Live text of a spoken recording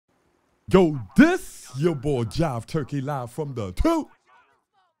Yo, this your boy Jive Turkey live from the 2,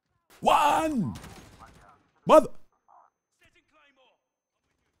 1. Mother.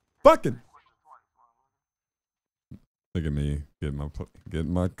 Fucking. Look at me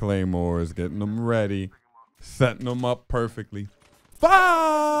getting my claymores, getting them ready, setting them up perfectly.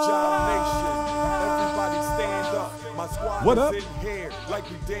 Fire! Everybody stand up. My squad What up? is in here like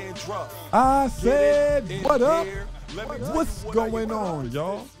we dandruff. I said, what up? Here. What's going on,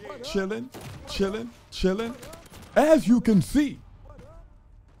 y'all? Chilling, chilling, chilling. As you can see,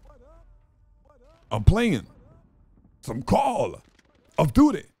 I'm playing some Call of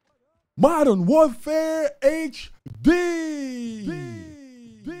Duty Modern Warfare HD.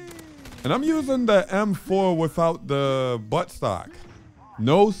 And I'm using the M4 without the butt stock.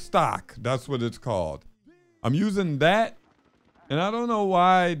 No stock, that's what it's called. I'm using that, and I don't know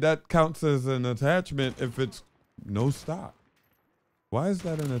why that counts as an attachment if it's no stock. Why is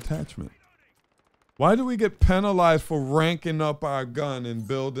that an attachment? Why do we get penalized for ranking up our gun and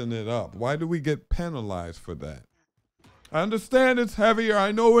building it up? Why do we get penalized for that? I understand it's heavier.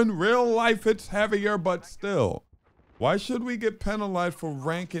 I know in real life it's heavier, but still. Why should we get penalized for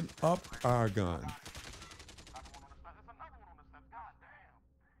ranking up our gun?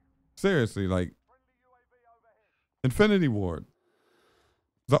 Seriously, like, Infinity Ward.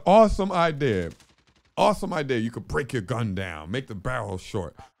 It's an awesome idea. Awesome idea. You could break your gun down, make the barrel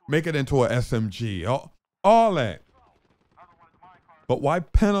short, make it into an SMG, all that. But why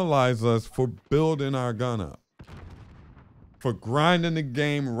penalize us for building our gun up? For grinding the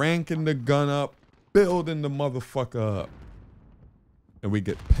game, ranking the gun up, building the motherfucker up. And we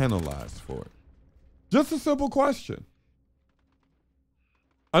get penalized for it. Just a simple question.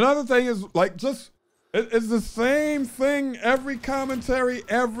 Another thing is, like, it's the same thing every commentary,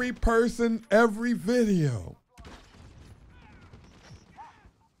 every person, every video.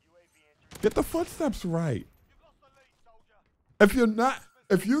 Get the footsteps right. If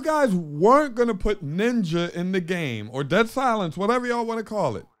you guys weren't gonna put Ninja in the game, or Dead Silence, whatever y'all wanna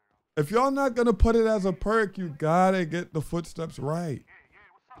call it, if y'all not gonna put it as a perk, you gotta get the footsteps right.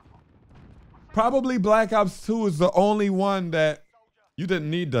 Probably Black Ops 2 is the only one that you didn't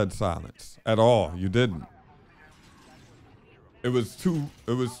need Dead Silence at all. You didn't. It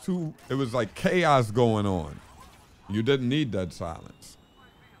was like chaos going on. You didn't need Dead Silence.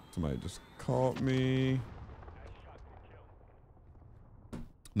 Somebody just called me.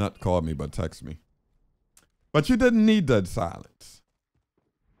 Not called me, but text me. But you didn't need Dead Silence.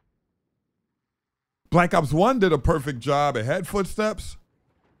 Black Ops 1 did a perfect job. It had footsteps,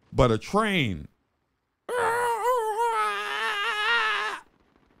 but a train.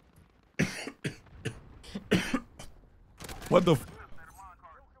 What the?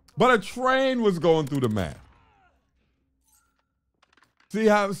 But a train was going through the map. See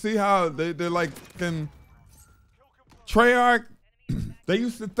how they're like in Treyarch. They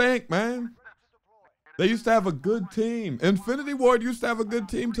used to think, man. They used to have a good team. Infinity Ward used to have a good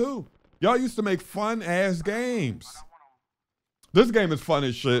team too. Y'all used to make fun ass games. This game is fun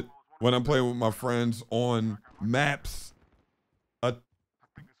as shit when I'm playing with my friends on maps.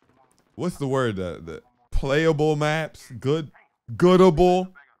 What's the word? The playable maps,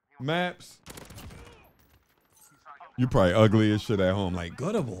 goodable maps. You probably ugly as shit at home, like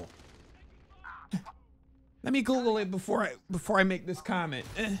goodable. Let me Google it before I make this comment.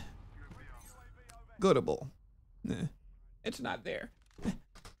 Goodable. It's not there.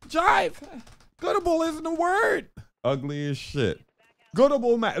 Jive. Goodable isn't a word. Ugly as shit.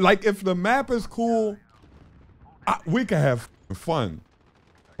 Goodable map. Like if the map is cool, we can have fun.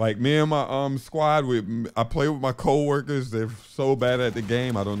 Like me and my squad, I play with my coworkers. They're so bad at the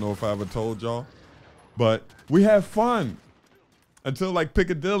game. I don't know if I ever told y'all, but we have fun until like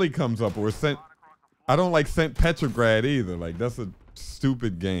Piccadilly comes up or St. I don't like St. Petrograd either. Like that's a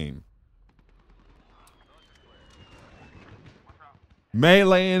stupid game.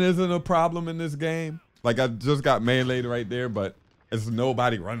 Meleeing isn't a problem in this game. Like I just got meleeed right there, but it's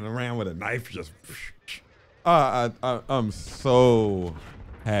nobody running around with a knife. Just I'm so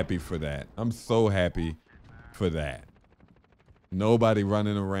happy for that. I'm so happy for that. Nobody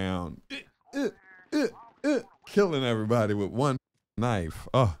running around killing everybody with one knife.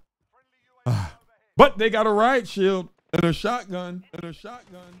 But they got a riot shield and a shotgun and a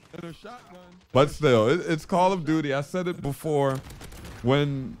shotgun and a shotgun. But still, it's Call of Duty. I said it before.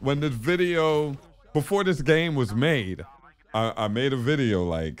 When this video, before this game was made, I made a video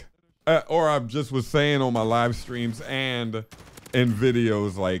like, or I just was saying on my live streams and in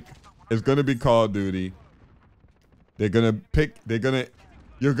videos like, it's gonna be Call of Duty. You're gonna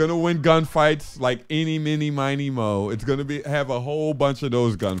win gunfights like eeny, meeny, miny, mo. It's gonna have a whole bunch of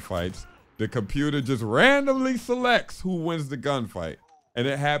those gunfights. the computer just randomly selects who wins the gunfight. And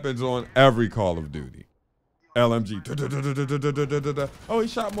it happens on every Call of Duty. LMG. Oh, he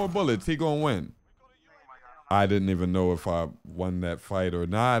shot more bullets. He gonna win. I didn't even know if I won that fight or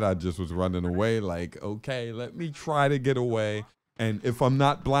not. I just was running away like, okay, let me try to get away. And if I'm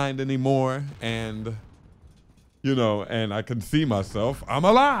not blind anymore and, you know, and I can see myself, I'm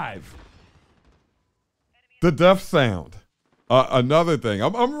alive. The death sound. Another thing.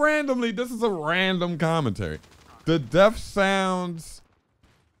 I'm randomly, this is a random commentary. The death sounds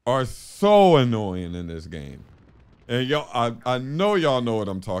are so annoying in this game. And y'all, I know y'all know what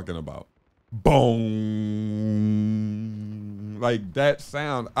I'm talking about. Boom. Like that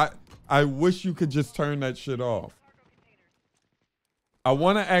sound. I wish you could just turn that shit off. I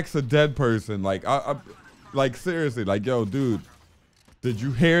want to ask a dead person, like, like seriously, like, yo, dude, did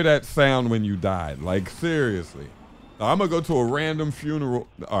you hear that sound when you died? Like, seriously. I'm going to go to a random funeral.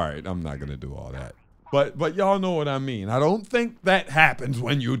 All right, I'm not going to do all that. But y'all know what I mean. I don't think that happens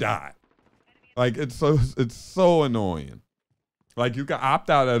when you die. Like, it's so annoying. Like, you can opt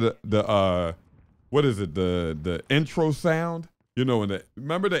out of the what is it, the intro sound? You know,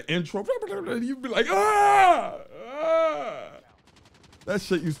 remember the intro? You'd be like, ah! That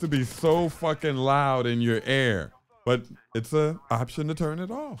shit used to be so fucking loud in your ear. But it's an option to turn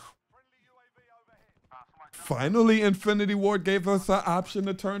it off. Finally, Infinity Ward gave us an option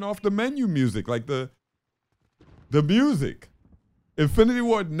to turn off the menu music, like the music. Infinity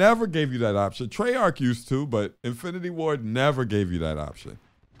Ward never gave you that option. Treyarch used to, but Infinity Ward never gave you that option.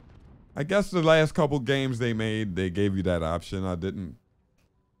 I guess the last couple games they made, they gave you that option. I didn't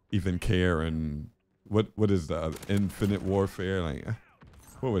even care. And what is the Infinite Warfare? Like,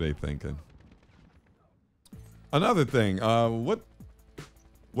 what were they thinking? Another thing,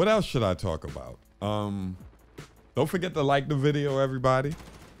 what else should I talk about? Don't forget to like the video, everybody.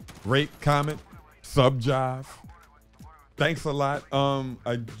 Rate, comment, sub jive. Thanks a lot.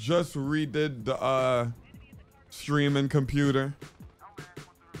 I just redid the streaming computer.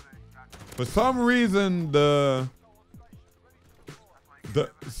 For some reason, the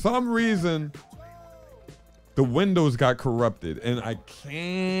Windows got corrupted and I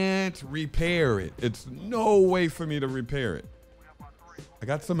can't repair it. It's no way for me to repair it. I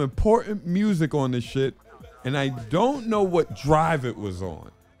got some important music on this shit and I don't know what drive it was on.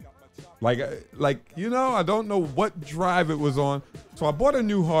 Like, you know, I don't know what drive it was on. So I bought a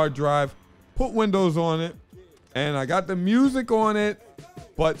new hard drive, put Windows on it, and I got the music on it,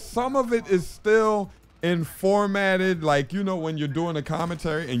 but some of it is still in formatted, like, you know, when you're doing a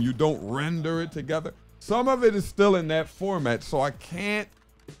commentary and you don't render it together. Some of it is still in that format, so I can't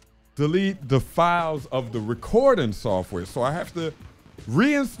delete the files of the recording software. So I have to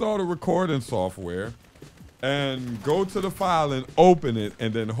reinstall the recording software and go to the file and open it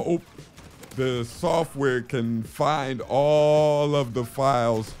and then hope the software can find all of the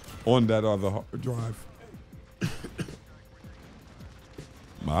files on that other hard drive.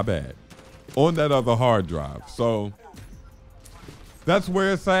 My bad. On that other hard drive. So that's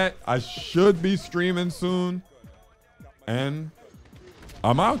where it's at. I should be streaming soon. And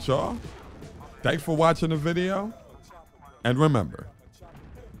I'm out, y'all. Thanks for watching the video. And remember,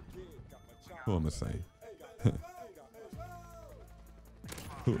 who am I saying?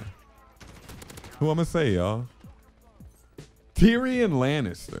 Who I'm gonna say, y'all? Tyrion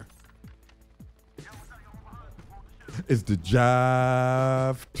Lannister is the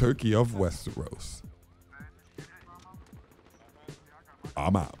jive turkey of Westeros.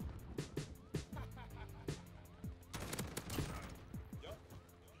 I'm out.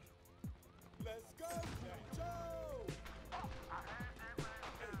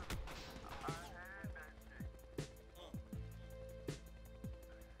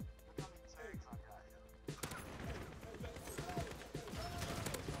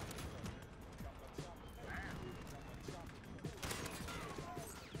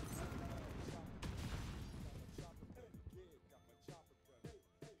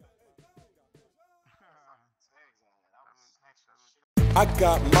 I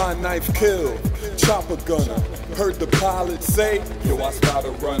got my knife killed, chopper gunner. Heard the pilot say, yo, I spot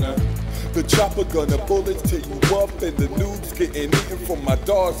a runner. The chopper gunner, bullets tear you up, and the noobs getting eaten from my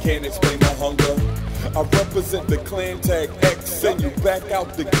dogs. Can't explain my hunger. I represent the clan tag X, send you back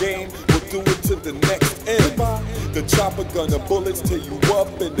out the game. We'll do it to the next end. The chopper gunner, bullets tear you up,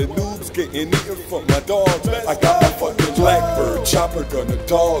 and the noobs getting eaten from my dogs. I got my fucking Blackbird, chopper gunner,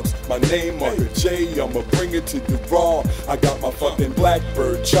 dogs. My name Marker J, I'ma bring it to you raw. I got my fucking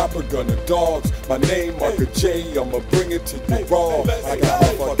Blackbird, chopper gunner, dogs. My name Marker J, I'ma bring it to you raw. I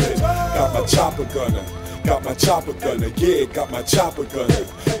got my chopper gunner. Got my chopper gunner, yeah, got my chopper gunner.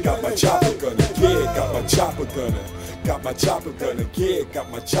 Got my chopper gunner. my chopper gunner. Got my chopper gunner, yeah, got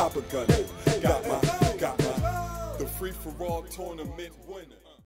my chopper gunner. Got my, the free-for-all tournament winner.